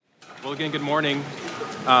Well, again, good morning.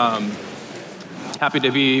 Happy to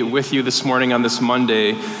be with you this morning on this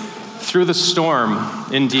Monday. Through the storm,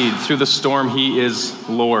 indeed, through the storm, He is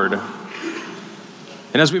Lord.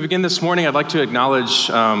 And as we begin this morning, I'd like to acknowledge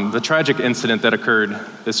the tragic incident that occurred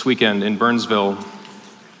this weekend in Burnsville.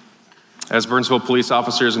 As Burnsville police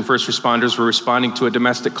officers and first responders were responding to a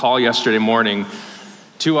domestic call yesterday morning,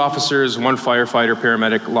 2 officers, 1 firefighter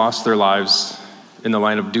paramedic lost their lives in the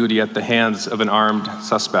line of duty at the hands of an armed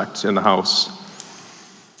suspect in the house.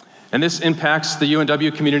 And this impacts the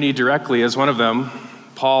UNW community directly, as one of them,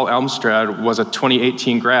 Paul Elmstrad, was a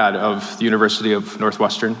 2018 grad of the University of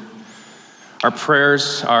Northwestern. Our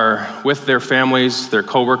prayers are with their families, their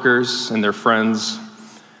coworkers, and their friends.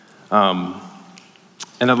 And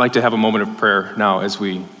I'd like to have a moment of prayer now as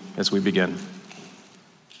we begin.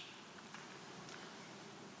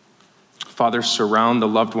 Father, surround the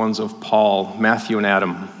loved ones of Paul, Matthew, and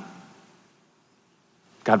Adam.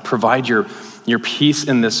 God, provide your peace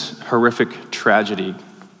in this horrific tragedy,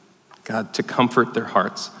 God, to comfort their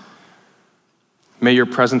hearts. May your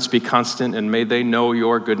presence be constant, and may they know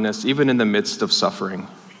your goodness, even in the midst of suffering.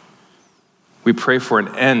 We pray for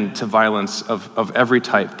an end to violence of every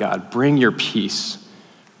type, God. Bring your peace,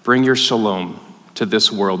 bring your shalom to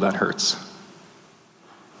this world that hurts.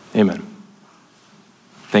 Amen.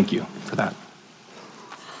 Thank you for that.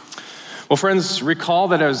 Well, friends, recall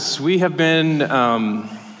that as we have been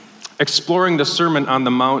exploring the Sermon on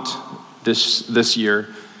the Mount this year,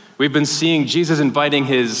 we've been seeing Jesus inviting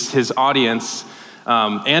his audience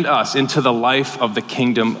and us into the life of the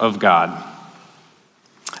kingdom of God.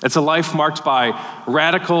 It's a life marked by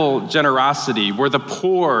radical generosity, where the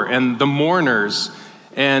poor and the mourners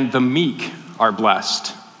and the meek are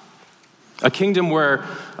blessed. A kingdom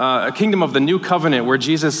of the new covenant, where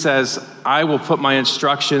Jesus says, I will put my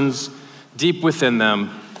instructions deep within them,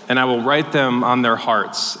 and I will write them on their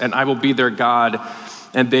hearts, and I will be their God,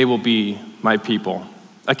 and they will be my people.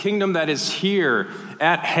 A kingdom that is here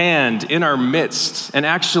at hand in our midst and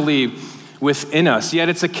actually within us, yet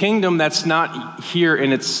it's a kingdom that's not here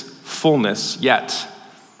in its fullness yet.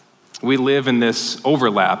 We live in this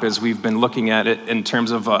overlap as we've been looking at it in terms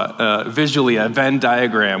of visually a Venn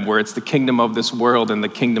diagram where it's the kingdom of this world and the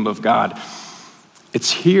kingdom of God. It's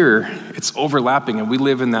here, it's overlapping, and we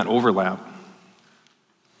live in that overlap.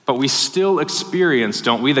 But we still experience,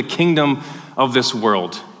 don't we, the kingdom of this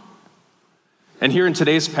world. And here in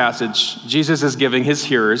today's passage, Jesus is giving his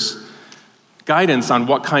hearers guidance on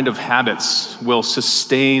what kind of habits will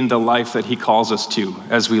sustain the life that he calls us to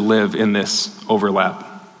as we live in this overlap.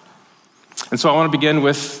 And so I want to begin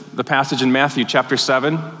with the passage in Matthew chapter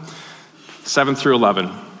 7 through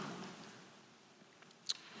 11.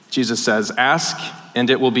 Jesus says, "Ask, and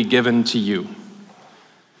it will be given to you.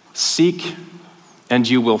 Seek, and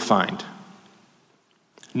you will find.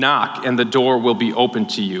 Knock, and the door will be opened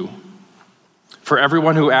to you. For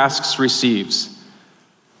everyone who asks receives.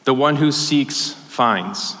 The one who seeks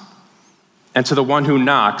finds. And to the one who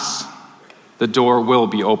knocks, the door will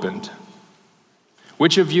be opened.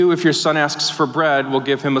 Which of you, if your son asks for bread, will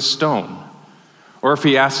give him a stone? Or if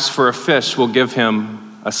he asks for a fish, will give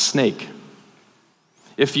him a snake?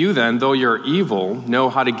 If you then, though you're evil, know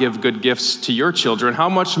how to give good gifts to your children, how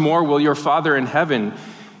much more will your Father in heaven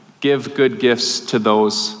give good gifts to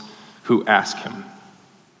those who ask him?"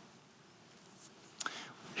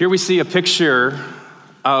 Here we see a picture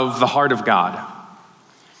of the heart of God.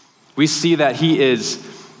 We see that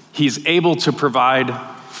he's able to provide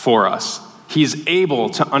for us. He's able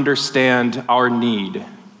to understand our need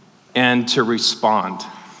and to respond.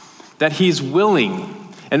 That he's willing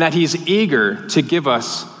and that he's eager to give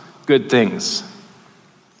us good things.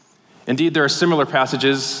 Indeed, there are similar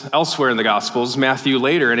passages elsewhere in the Gospels. Matthew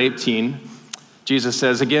later in 18, Jesus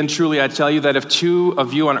says, "Again, truly I tell you that if 2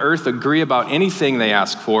 of you on earth agree about anything they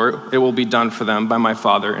ask for, it will be done for them by my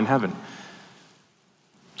Father in heaven."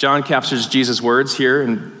 John captures Jesus' words here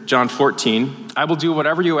in John 14. "I will do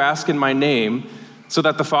whatever you ask in my name, so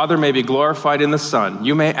that the Father may be glorified in the Son.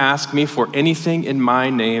 You may ask me for anything in my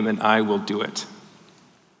name, and I will do it."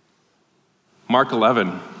 Mark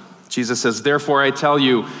 11, Jesus says, "Therefore I tell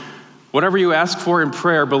you, whatever you ask for in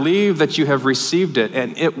prayer, believe that you have received it,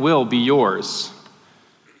 and it will be yours."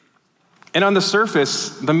 And on the surface,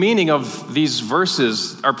 the meaning of these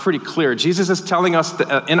verses are pretty clear. Jesus is telling us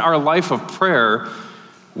that in our life of prayer,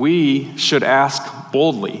 we should ask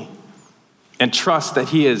boldly and trust that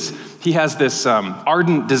he has this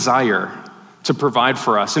ardent desire to provide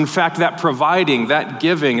for us. In fact, that providing, that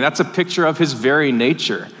giving, that's a picture of his very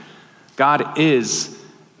nature. God is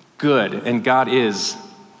good, and God is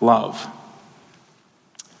love.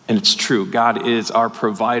 And it's true. God is our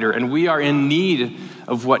provider, and we are in need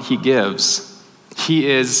of what he gives.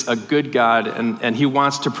 He is a good God, and he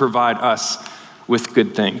wants to provide us with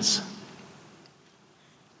good things.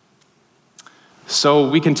 So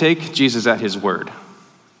we can take Jesus at his word.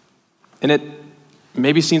 And it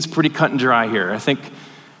maybe seems pretty cut and dry here. I think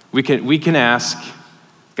we can ask,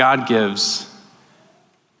 God gives,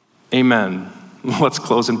 amen. Let's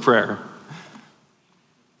close in prayer.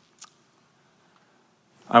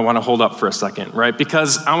 I want to hold up for a second, right?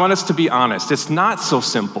 Because I want us to be honest. It's not so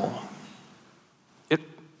simple.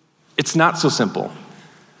 It's not so simple.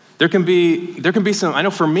 There can be some, I know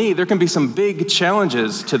for me, there can be some big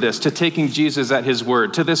challenges to this, to taking Jesus at his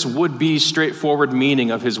word, to this would-be straightforward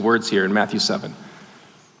meaning of his words here in Matthew 7.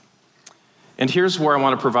 And here's where I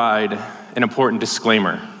want to provide an important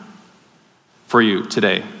disclaimer for you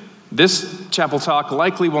today. This chapel talk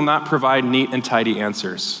likely will not provide neat and tidy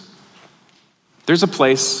answers. There's a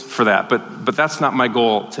place for that, but that's not my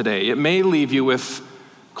goal today. It may leave you with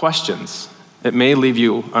questions. It may leave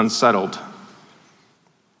you unsettled.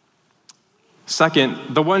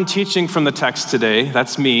 Second, the one teaching from the text today,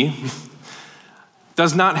 that's me,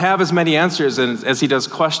 does not have as many answers as he does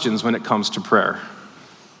questions when it comes to prayer.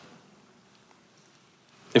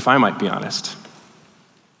 If I might be honest.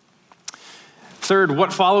 Third,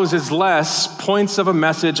 what follows is less points of a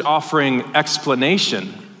message offering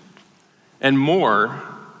explanation and more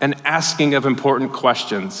an asking of important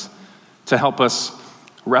questions to help us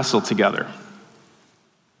wrestle together.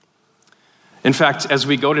 In fact, as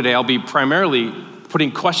we go today, I'll be primarily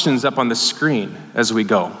putting questions up on the screen as we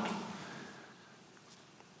go.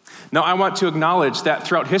 Now, I want to acknowledge that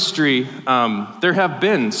throughout history, there have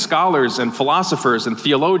been scholars and philosophers and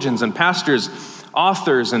theologians and pastors,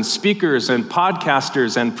 authors and speakers and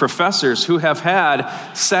podcasters and professors who have had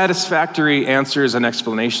satisfactory answers and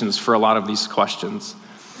explanations for a lot of these questions.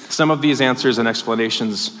 Some of these answers and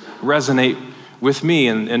explanations resonate with me,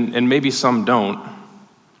 and maybe some don't.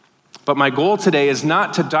 But my goal today is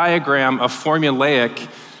not to diagram a formulaic,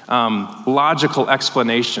 logical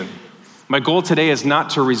explanation. My goal today is not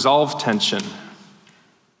to resolve tension.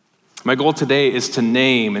 My goal today is to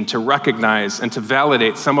name and to recognize and to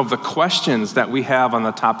validate some of the questions that we have on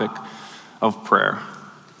the topic of prayer,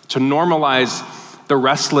 to normalize the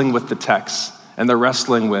wrestling with the text and the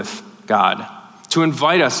wrestling with God, to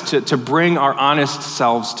invite us to bring our honest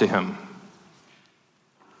selves to him.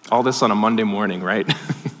 All this on a Monday morning, right?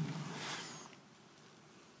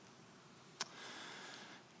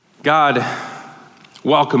 God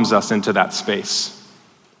welcomes us into that space.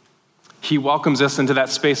 He welcomes us into that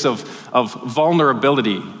space of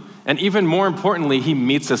vulnerability. And even more importantly, he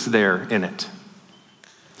meets us there in it.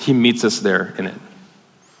 He meets us there in it.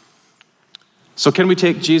 So can we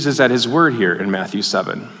take Jesus at his word here in Matthew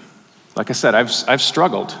 7? Like I said, I've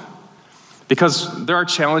struggled because there are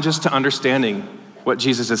challenges to understanding what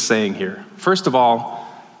Jesus is saying here. First of all,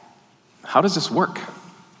 how does this work?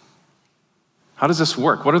 How does this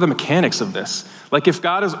work? What are the mechanics of this? Like, if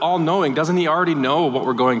God is all-knowing, doesn't he already know what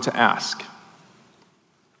we're going to ask?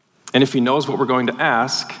 And if he knows what we're going to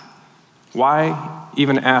ask, why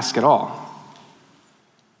even ask at all?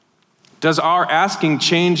 Does our asking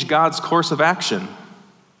change God's course of action?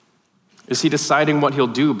 Is he deciding what he'll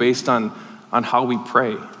do based on how we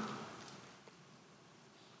pray?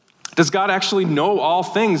 Does God actually know all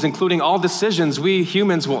things, including all decisions we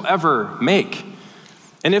humans will ever make?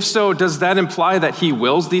 And if so, does that imply that he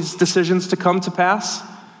wills these decisions to come to pass?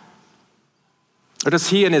 Or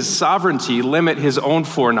does he in his sovereignty limit his own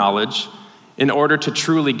foreknowledge in order to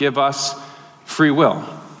truly give us free will?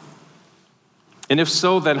 And if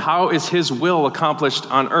so, then how is his will accomplished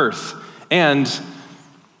on earth? And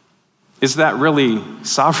is that really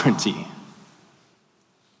sovereignty?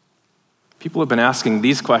 People have been asking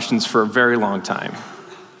these questions for a very long time,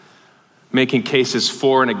 making cases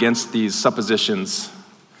for and against these suppositions.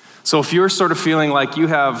 So if you're sort of feeling like you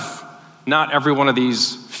have not every one of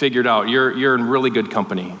these figured out, you're in really good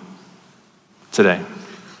company today.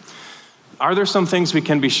 Are there some things we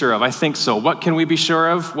can be sure of? I think so. What can we be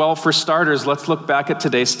sure of? Well, for starters, let's look back at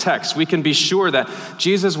today's text. We can be sure that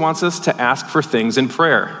Jesus wants us to ask for things in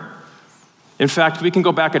prayer. In fact, we can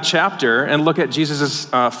go back a chapter and look at Jesus'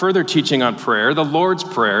 further teaching on prayer, the Lord's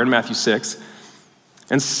Prayer in Matthew 6,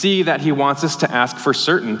 and see that he wants us to ask for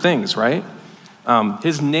certain things, right?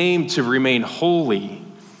 His name to remain holy,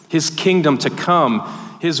 his kingdom to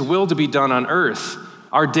come, his will to be done on earth,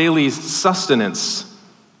 our daily sustenance.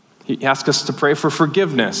 He asks us to pray for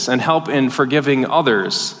forgiveness and help in forgiving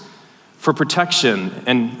others, for protection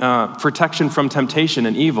and protection from temptation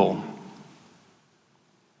and evil.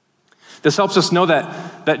 This helps us know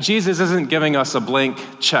that Jesus isn't giving us a blank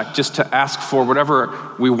check just to ask for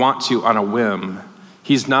whatever we want to on a whim.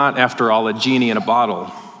 He's not, after all, a genie in a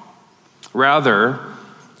bottle. Rather,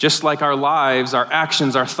 just like our lives, our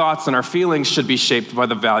actions, our thoughts, and our feelings should be shaped by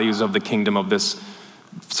the values of the kingdom of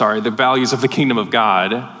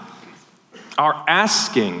God, our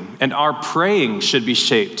asking and our praying should be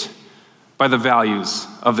shaped by the values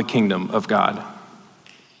of the kingdom of God.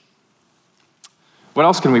 What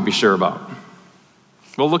else can we be sure about?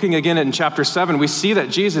 Well, looking again in chapter 7, we see that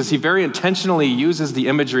Jesus, he very intentionally uses the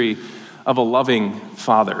imagery of a loving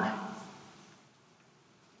father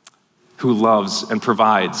who loves and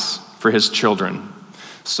provides for his children.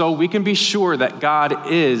 So we can be sure that God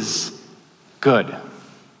is good.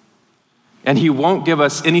 And he won't give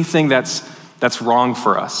us anything that's wrong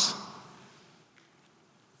for us.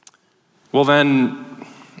 Well then,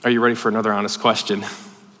 are you ready for another honest question?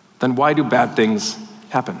 Then why do bad things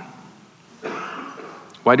happen?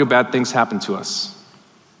 Why do bad things happen to us?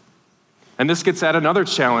 And this gets at another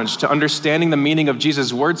challenge to understanding the meaning of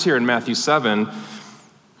Jesus' words here in Matthew 7.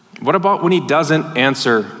 What about when he doesn't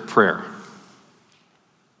answer prayer?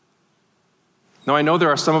 Now, I know there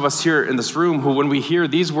are some of us here in this room who, when we hear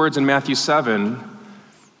these words in Matthew 7,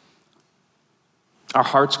 our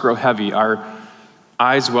hearts grow heavy, our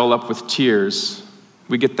eyes well up with tears.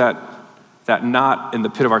 We get that knot in the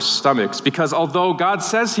pit of our stomachs, because although God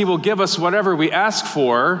says he will give us whatever we ask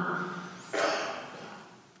for,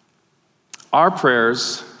 our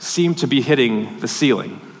prayers seem to be hitting the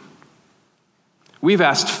ceiling. We've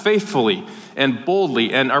asked faithfully and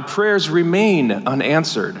boldly, and our prayers remain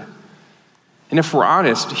unanswered. And if we're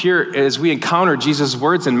honest, here as we encounter Jesus'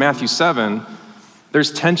 words in Matthew 7,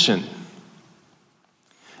 there's tension.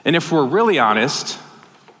 And if we're really honest,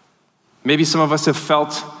 maybe some of us have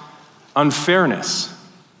felt unfairness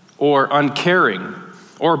or uncaring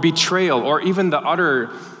or betrayal or even the utter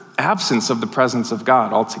absence of the presence of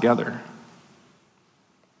God altogether.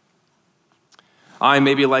 I,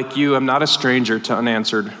 maybe like you, am not a stranger to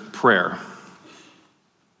unanswered prayer.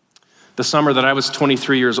 The summer that I was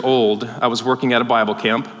 23 years old, I was working at a Bible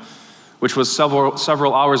camp, which was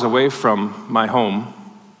several hours away from my home.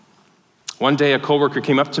 One day, a coworker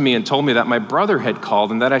came up to me and told me that my brother had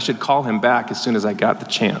called and that I should call him back as soon as I got the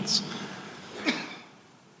chance.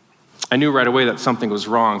 I knew right away that something was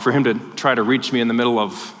wrong. For him to try to reach me in the middle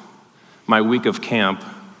of my week of camp.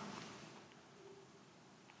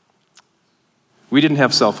 We didn't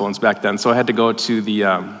have cell phones back then, so I had to go to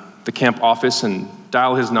the camp office and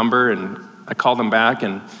dial his number, and I called him back,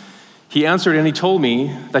 and he answered, and he told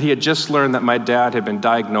me that he had just learned that my dad had been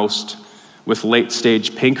diagnosed with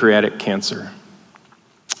late-stage pancreatic cancer,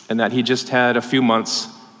 and that he just had a few months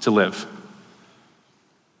to live.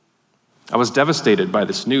 I was devastated by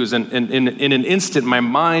this news, and in an instant, my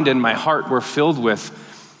mind and my heart were filled with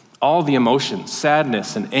all the emotions,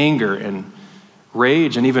 sadness and anger and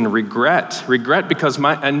rage and even regret. Regret because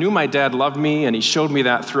I knew my dad loved me, and he showed me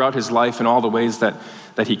that throughout his life in all the ways that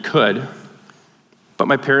he could. But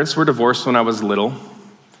my parents were divorced when I was little,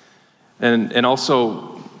 and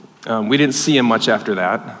also we didn't see him much after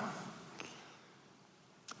that.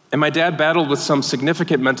 And my dad battled with some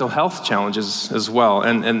significant mental health challenges as well,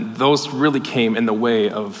 and those really came in the way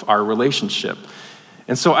of our relationship.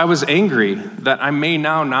 And so I was angry that I may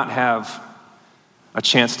now not have a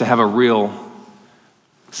chance to have a real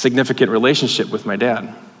significant relationship with my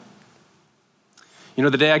dad. You know,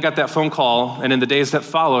 the day I got that phone call, and in the days that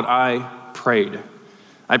followed, I prayed.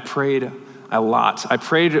 I prayed a lot. I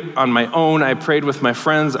prayed on my own. I prayed with my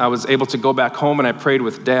friends. I was able to go back home, and I prayed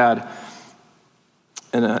with Dad.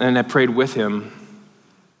 And I prayed with him.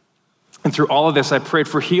 And through all of this, I prayed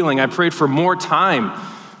for healing. I prayed for more time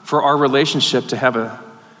for our relationship to have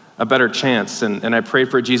a better chance. And I prayed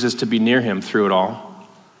for Jesus to be near him through it all.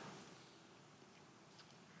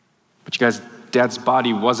 But you guys, Dad's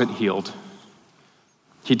body wasn't healed.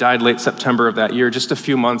 He died late September of that year, just a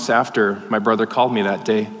few months after my brother called me that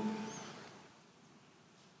day.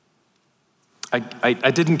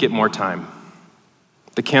 I didn't get more time.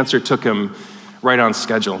 The cancer took him right on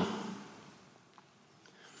schedule.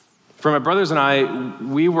 For my brothers and I,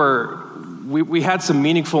 we had some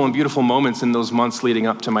meaningful and beautiful moments in those months leading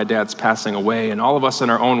up to my dad's passing away, and all of us in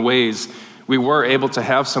our own ways, we were able to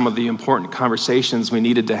have some of the important conversations we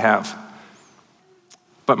needed to have.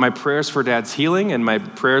 But my prayers for Dad's healing and my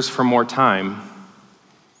prayers for more time,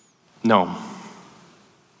 no.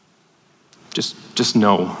 Just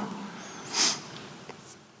no.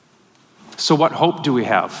 So what hope do we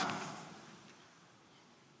have?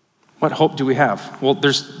 What hope do we have? Well,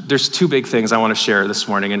 there's two big things I want to share this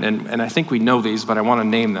morning, and I think we know these, but I want to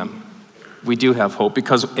name them. we do have hope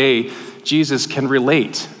because Jesus can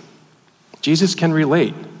relate. Jesus can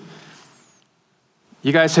relate.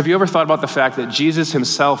 You guys, have you ever thought about the fact that Jesus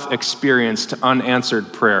himself experienced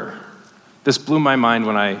unanswered prayer? This blew my mind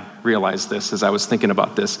when I realized this as I was thinking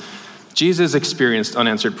about this. Jesus experienced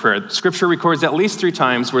unanswered prayer. Scripture records at least 3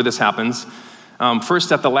 times where this happens.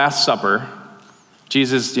 First, at the Last Supper,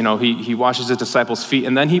 Jesus, he washes his disciples' feet,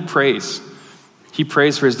 and then he prays. He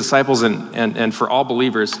prays for his disciples and for all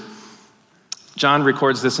believers. John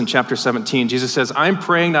records this in chapter 17. Jesus says, I'm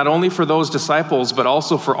praying not only for those disciples, but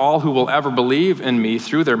also for all who will ever believe in me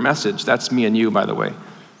through their message. That's me and you, by the way.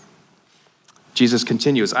 Jesus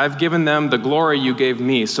continues, I've given them the glory you gave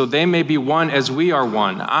me, so they may be one as we are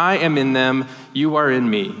one. I am in them, you are in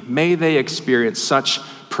me. May they experience such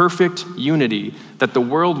perfect unity that the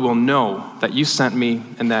world will know that you sent me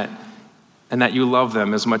and that you love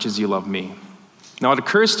them as much as you love me. Now, it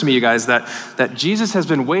occurs to me, you guys, that Jesus has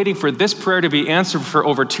been waiting for this prayer to be answered for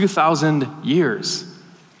over 2,000 years.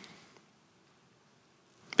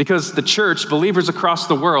 Because the church, believers across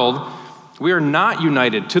the world, we are not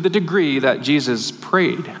united to the degree that Jesus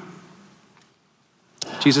prayed.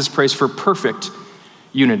 Jesus prays for perfect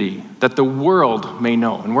unity, that the world may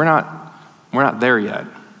know. And we're not there yet.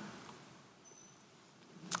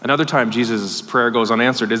 Another time Jesus' prayer goes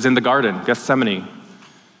unanswered is in the garden, Gethsemane.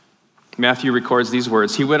 Matthew records these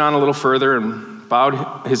words. He went on a little further and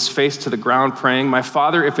bowed his face to the ground, praying, My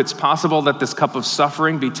Father, if it's possible that this cup of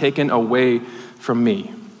suffering be taken away from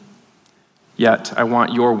me. Yet I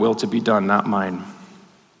want your will to be done, not mine.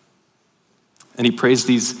 And he prays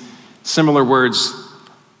these similar words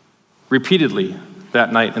repeatedly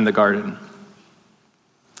that night in the garden.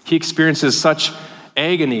 He experiences such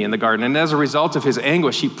agony in the garden, and as a result of his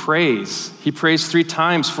anguish, he prays. He prays 3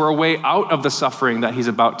 times for a way out of the suffering that he's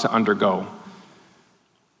about to undergo.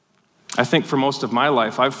 I think for most of my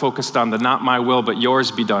life, I've focused on the not my will, but yours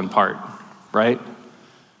be done part, right?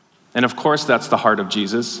 And of course, that's the heart of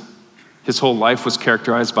Jesus. His whole life was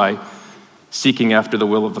characterized by seeking after the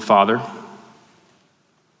will of the Father.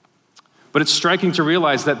 But it's striking to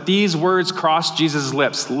realize that these words crossed Jesus'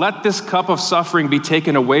 lips. Let this cup of suffering be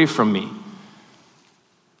taken away from me.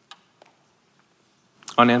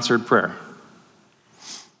 Unanswered prayer.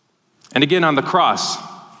 And again on the cross,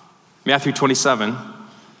 Matthew 27,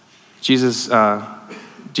 Jesus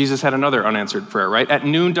had another unanswered prayer, right? At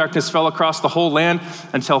noon, darkness fell across the whole land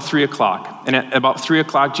until 3 o'clock. And at about 3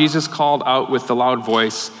 o'clock, Jesus called out with the loud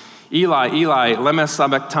voice, Eli, Eli, lema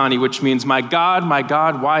sabachthani, which means, my God,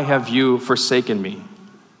 why have you forsaken me?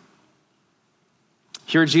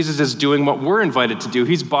 Here Jesus is doing what we're invited to do.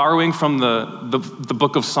 He's borrowing from the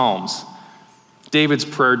book of Psalms. David's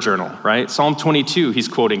prayer journal, right? Psalm 22, he's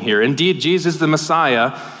quoting here. Indeed, Jesus the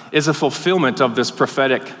Messiah is a fulfillment of this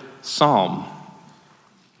prophetic psalm.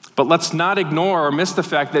 But let's not ignore or miss the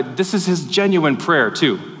fact that this is his genuine prayer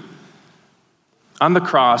too. On the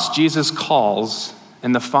cross, Jesus calls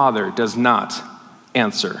and the Father does not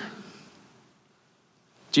answer.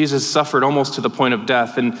 Jesus suffered almost to the point of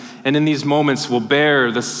death, and in these moments will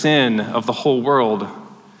bear the sin of the whole world,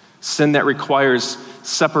 sin that requires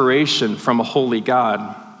separation from a holy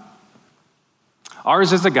God.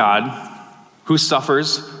 Ours is a God who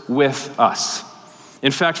suffers with us.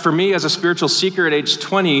 In fact, for me as a spiritual seeker at age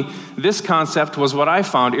 20, this concept was what I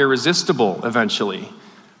found irresistible eventually.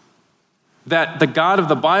 That the God of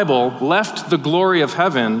the Bible left the glory of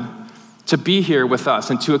heaven to be here with us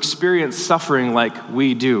and to experience suffering like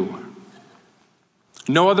we do.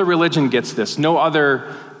 No other religion gets this. No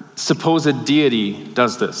other supposed deity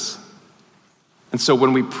does this. And so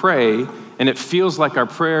when we pray and it feels like our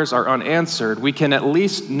prayers are unanswered, we can at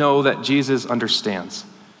least know that Jesus understands.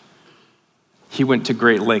 He went to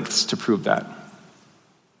great lengths to prove that.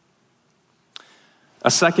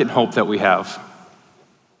 A second hope that we have,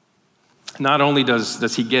 not only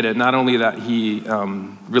does he get it, not only that he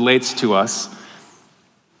relates to us,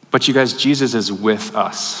 but you guys, Jesus is with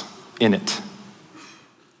us in it.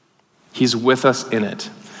 He's with us in it.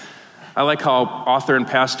 I like how author and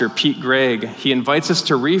pastor Pete Greig, he invites us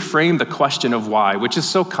to reframe the question of why, which is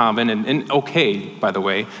so common and okay, by the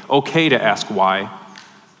way, okay to ask why.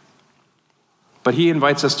 But he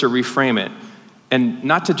invites us to reframe it and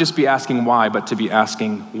not to just be asking why, but to be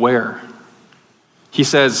asking where. He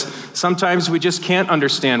says, sometimes we just can't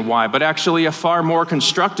understand why, but actually a far more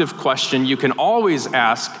constructive question you can always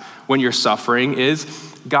ask when you're suffering is,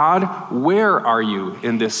 God, where are you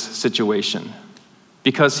in this situation?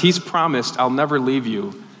 Because he's promised, I'll never leave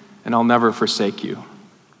you and I'll never forsake you.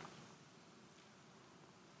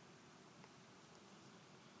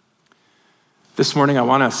 This morning, I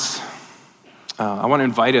want I want to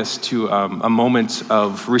invite us to a moment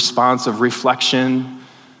of response, of reflection,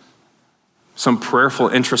 some prayerful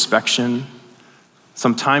introspection,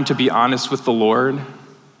 some time to be honest with the Lord.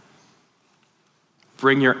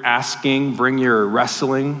 Bring your asking, bring your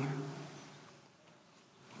wrestling.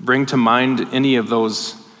 Bring to mind any of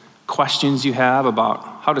those questions you have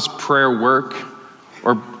about how does prayer work,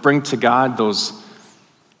 or bring to God those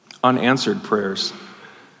unanswered prayers.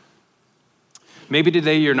 Maybe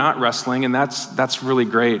today you're not wrestling, and that's really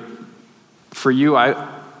great. For you,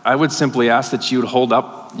 I would simply ask that you would hold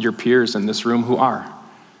up your peers in this room who are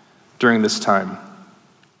during this time.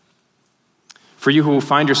 For you who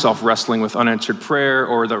find yourself wrestling with unanswered prayer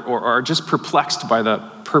or are just perplexed by the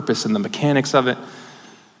purpose and the mechanics of it,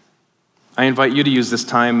 I invite you to use this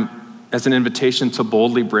time as an invitation to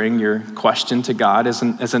boldly bring your question to God as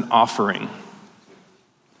an offering.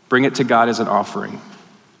 Bring it to God as an offering.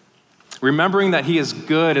 Remembering that he is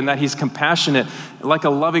good and that he's compassionate, like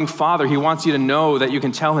a loving father, he wants you to know that you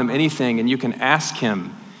can tell him anything and you can ask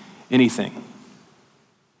him anything.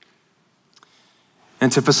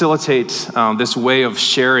 And to facilitate this way of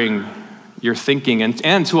sharing your thinking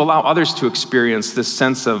and to allow others to experience this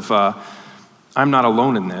sense of, I'm not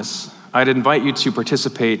alone in this, I'd invite you to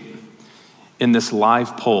participate in this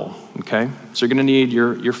live poll, okay? So you're gonna need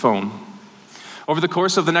your phone. Over the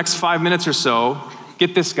course of the next 5 minutes or so,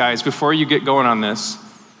 get this, guys, before you get going on this,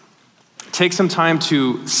 take some time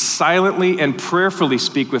to silently and prayerfully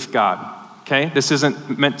speak with God, okay? This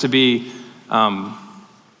isn't meant to be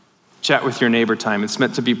chat with your neighbor time. It's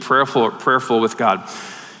meant to be prayerful with God.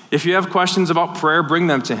 If you have questions about prayer, bring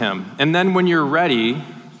them to him. And then when you're ready,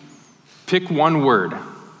 pick one word.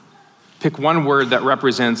 Pick one word that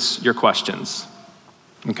represents your questions,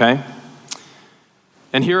 okay?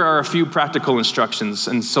 And here are a few practical instructions,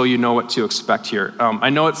 and so you know what to expect here.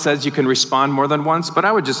 I know it says you can respond more than once, but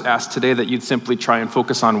I would just ask today that you'd simply try and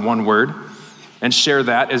focus on one word and share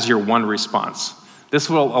that as your one response. This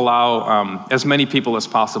will allow as many people as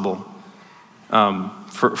possible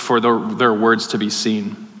for their words to be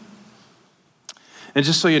seen. And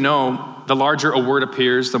just so you know, the larger a word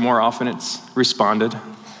appears, the more often it's responded,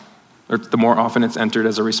 or the more often it's entered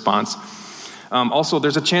as a response. Also,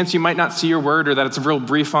 there's a chance you might not see your word or that it's real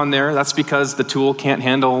brief on there. That's because the tool can't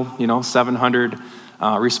handle, 700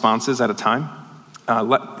 responses at a time.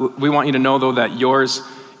 We want you to know, though, that yours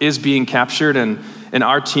is being captured, and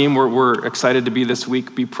our team, we're excited to this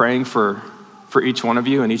week, be praying for each one of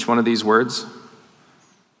you and each one of these words.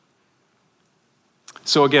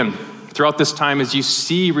 So again, throughout this time, as you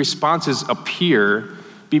see responses appear,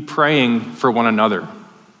 be praying for one another.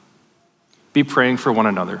 Be praying for one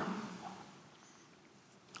another.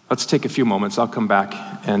 Let's take a few moments. I'll come back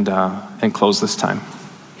and close this time.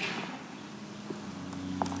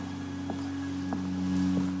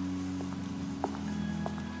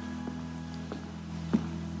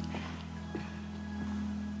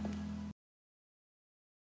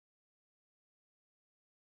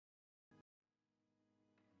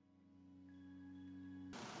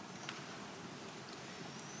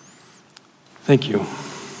 Thank you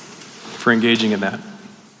for engaging in that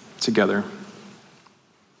together.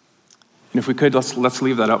 And if we could, let's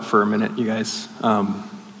leave that up for a minute, you guys.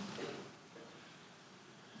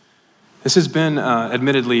 This has been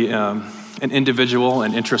admittedly an individual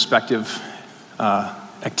and introspective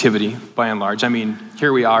activity by and large. I mean,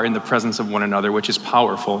 here we are in the presence of one another, which is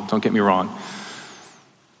powerful, don't get me wrong.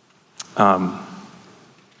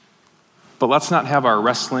 But let's not have our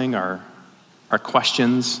wrestling, our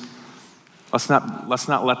questions, let's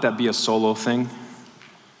not let that be a solo thing.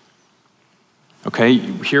 Okay,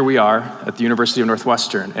 here we are at the University of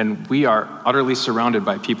Northwestern, and we are utterly surrounded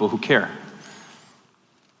by people who care.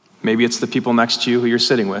 Maybe it's the people next to you who you're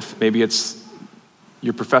sitting with. Maybe it's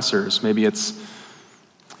your professors. Maybe it's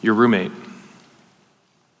your roommate.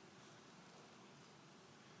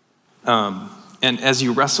 And as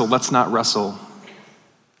you wrestle, let's not wrestle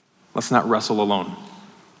alone.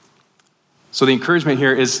 So the encouragement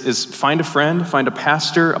here is find a friend, find a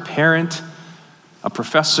pastor, a parent, a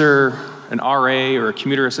professor, an RA or a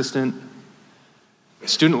commuter assistant,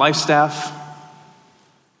 student life staff,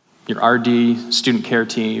 your RD, student care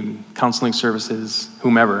team, counseling services,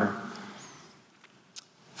 whomever.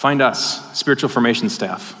 Find us, spiritual formation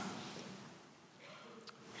staff.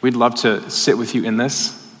 We'd love to sit with you in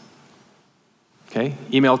this. Okay,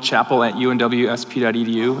 email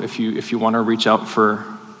chapel@unwsp.edu if you want to reach out for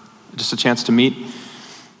just a chance to meet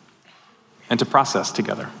and to process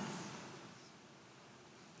together.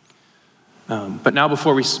 But now,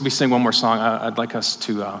 before we sing one more song, I'd like us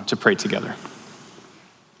to pray together.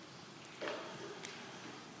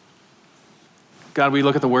 God, we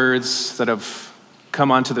look at the words that have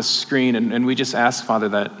come onto the screen, and we just ask, Father,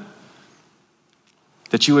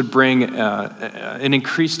 that you would bring an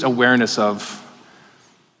increased awareness of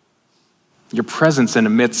your presence in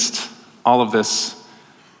amidst all of this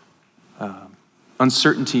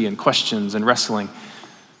uncertainty and questions and wrestling.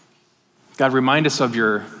 God, remind us of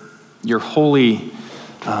your holy,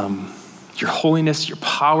 your holiness, your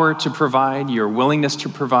power to provide, your willingness to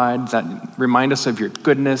provide. That remind us of your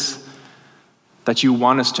goodness, that you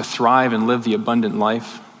want us to thrive and live the abundant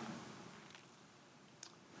life.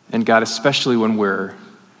 And God, especially when we're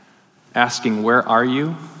asking, where are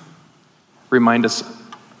you? Remind us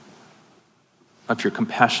of your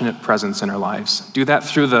compassionate presence in our lives. Do that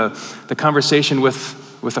through the conversation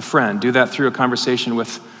with a friend. Do that through a conversation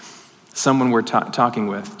with someone we're talking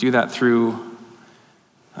with. Do that through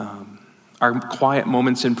our quiet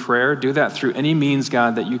moments in prayer. Do that through any means,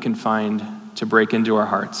 God, that you can find to break into our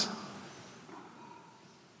hearts.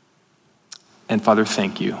 And Father,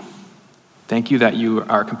 thank you. Thank you that you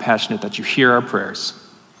are compassionate, that you hear our prayers.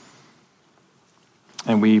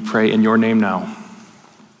 And we pray in your name now.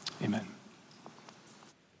 Amen.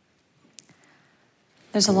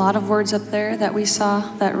 There's a lot of words up there that we saw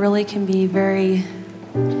that really can be very,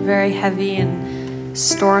 very heavy and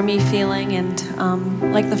stormy feeling.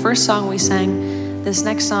 And like the first song we sang, this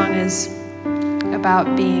next song is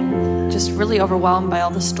about being just really overwhelmed by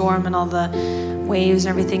all the storm and all the waves and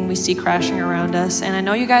everything we see crashing around us. And I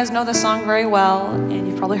know you guys know the song very well, and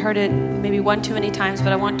you've probably heard it maybe one too many times,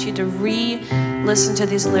 but I want you to re-listen to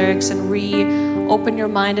these lyrics and re-open your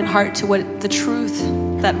mind and heart to what the truth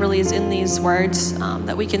that really is in these words,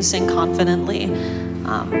 that we can sing confidently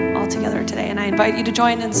all together today. And I invite you to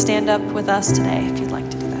join and stand up with us today if you'd like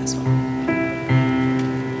to do that as well.